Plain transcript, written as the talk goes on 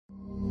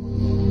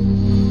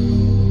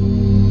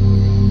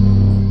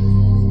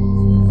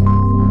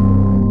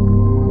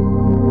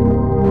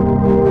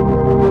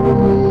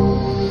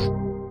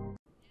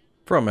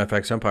From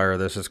FX Empire,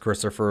 this is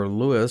Christopher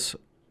Lewis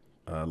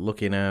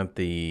looking at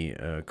the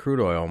crude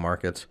oil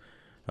markets.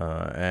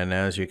 And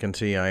as you can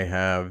see, I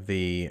have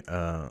the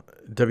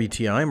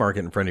WTI market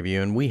in front of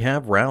you, and we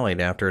have rallied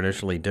after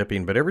initially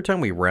dipping, but every time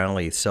we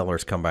rally,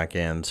 sellers come back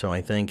in. So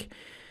I think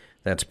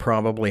that's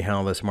probably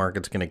how this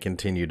market's going to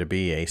continue to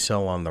be, a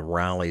sell on the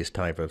rallies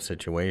type of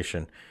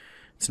situation.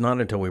 It's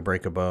not until we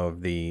break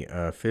above the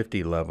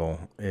 50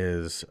 level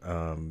is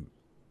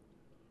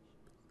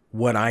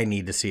what I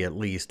need to see at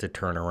least to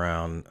turn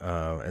around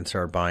and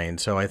start buying.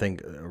 So I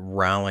think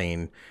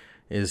rallying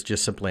is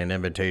just simply an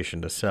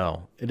invitation to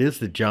sell. It is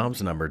the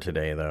jobs number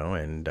today, though,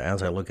 and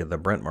as I look at the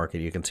Brent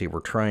market, you can see we're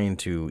trying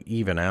to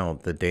even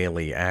out the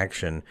daily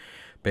action,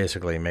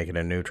 basically make it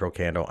a neutral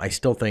candle. I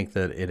still think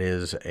that it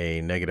is a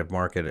negative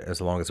market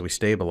as long as we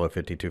stay below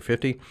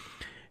 52.50.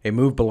 A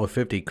move below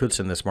 50 could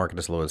send this market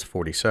as low as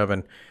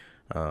 47.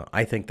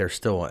 I think there's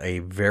still a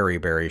very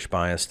bearish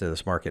bias to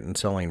this market, and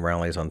selling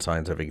rallies on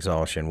signs of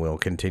exhaustion will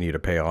continue to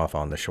pay off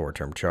on the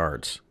short-term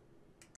charts.